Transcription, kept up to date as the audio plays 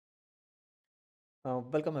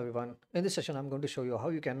Welcome everyone. In this session, I'm going to show you how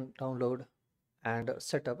you can download and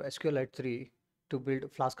set up sqlite3 to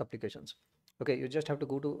build Flask applications. Okay, you just have to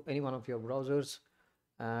go to any one of your browsers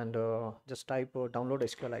and just type download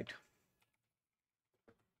sqlite3.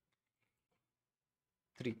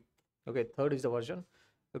 Okay, third is the version.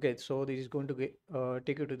 Okay, so this is going to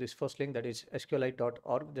take you to this first link, that is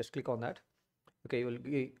sqlite.org. Just click on that. Okay, you will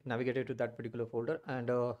be navigated to that particular folder,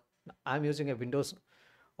 and I'm using a Windows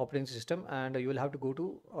operating system, and you will have to go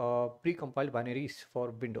to pre-compiled binaries for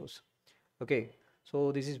Windows. Okay,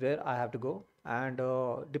 so this is where I have to go, and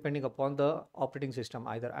depending upon the operating system,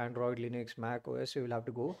 either Android, Linux, Mac OS, you will have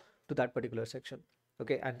to go to that particular section.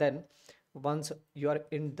 Okay, and then once you are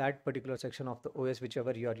in that particular section of the OS,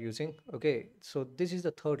 whichever you are using, okay, so this is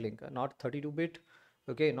the third link, not 32-bit,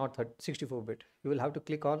 okay, not 64-bit. You will have to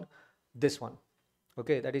click on this one.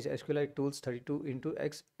 Okay, that is SQLite tools 32 into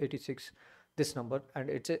x86, this number, and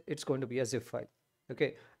it's going to be a zip file.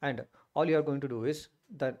 Okay, and all you are going to do is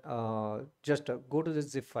that just go to this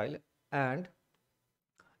zip file and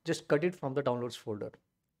just cut it from the downloads folder.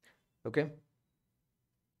 Okay,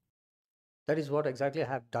 that is what exactly I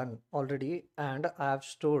have done already, and I have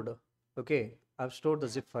stored. Okay, I've stored the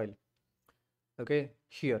zip file. Okay,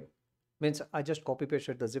 here means I just copy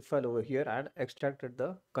pasted the zip file over here and extracted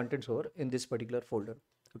the contents over in this particular folder.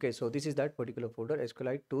 Okay, so this is that particular folder,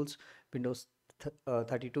 SQLite tools Windows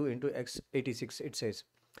 32 into x86, it says.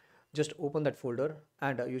 Just open that folder,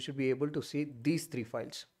 and you should be able to see these three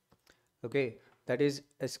files. Okay, that is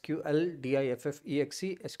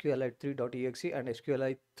sqldiffexe, sqlite3.exe, and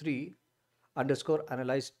sqlite3 underscore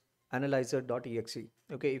analyzer.exe.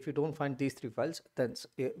 Okay, if you don't find these three files, then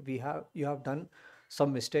you have done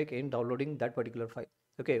some mistake in downloading that particular file.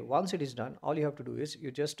 Okay, once it is done, all you have to do is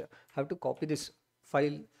you just have to copy this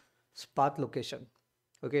file path location.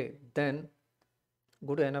 Okay, then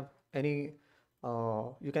go to any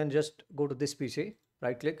you can just go to this PC,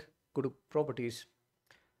 right click, go to properties.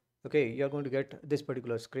 Okay, you're going to get this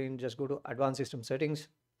particular screen. Just go to advanced system settings,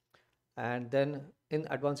 and then in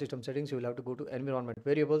advanced system settings you will have to go to environment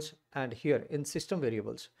variables, and here in system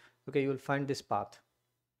variables, okay, you will find this path.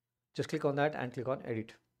 Just click on that and click on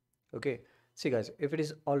edit. Okay, see guys, if it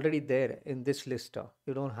is already there in this list,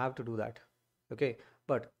 you don't have to do that. Okay,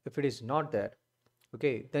 but if it is not there,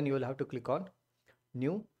 okay, then you will have to click on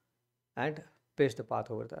new and paste the path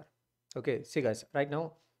over there. Okay, see guys, right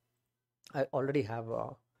now I already have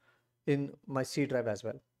in my C drive as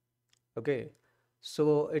well. Okay,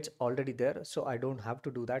 so it's already there, so I don't have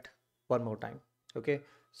to do that one more time. Okay,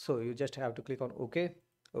 so you just have to click on OK,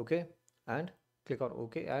 OK, and click on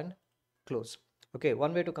OK and close. Okay,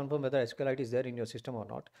 one way to confirm whether SQLite is there in your system or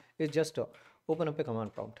not is just open up a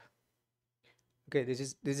command prompt. Okay, this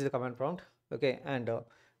is the command prompt. Okay, and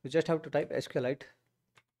you just have to type SQLite,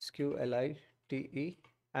 SQLite,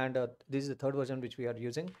 and this is the third version which we are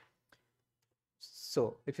using.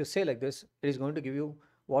 So if you say like this, it is going to give you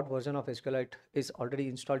what version of SQLite is already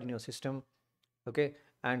installed in your system. Okay,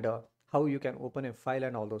 and how you can open a file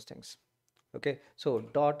and all those things. Okay, so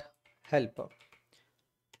dot help,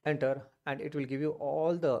 enter, and it will give you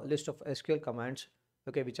all the list of SQL commands,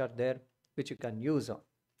 okay, which are there, which you can use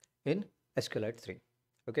in SQLite3.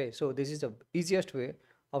 Okay, so this is the easiest way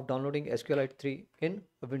of downloading SQLite3 in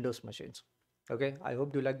Windows machines. Okay, I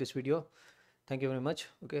hope you like this video. Thank you very much.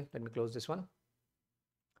 Okay, let me close this one.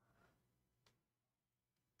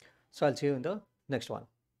 So I'll see you in the next one.